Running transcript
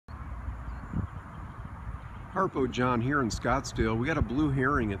Harpo John here in Scottsdale. We got a blue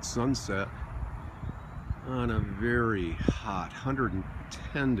herring at sunset on a very hot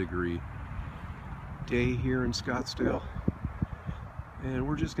 110 degree day here in Scottsdale, and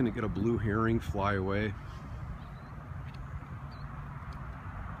we're just gonna get a blue herring, fly away.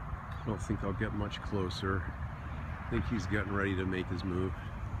 I don't think I'll get much closer. I think he's getting ready to make his move.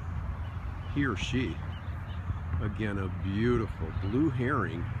 He or she. Again, a beautiful blue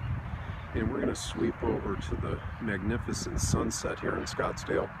herring. And we're going to sweep over to the magnificent sunset here in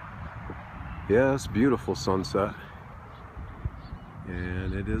Scottsdale. Yes, beautiful sunset.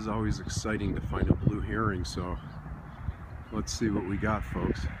 And it is always exciting to find a blue herring, so let's see what we got,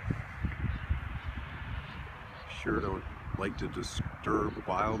 folks. Sure don't like to disturb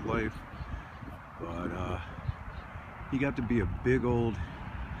wildlife, but he got to be a big old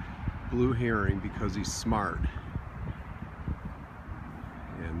blue herring because he's smart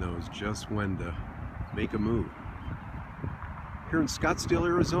and knows just when to make a move. Here in Scottsdale,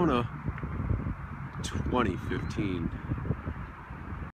 Arizona, 2015.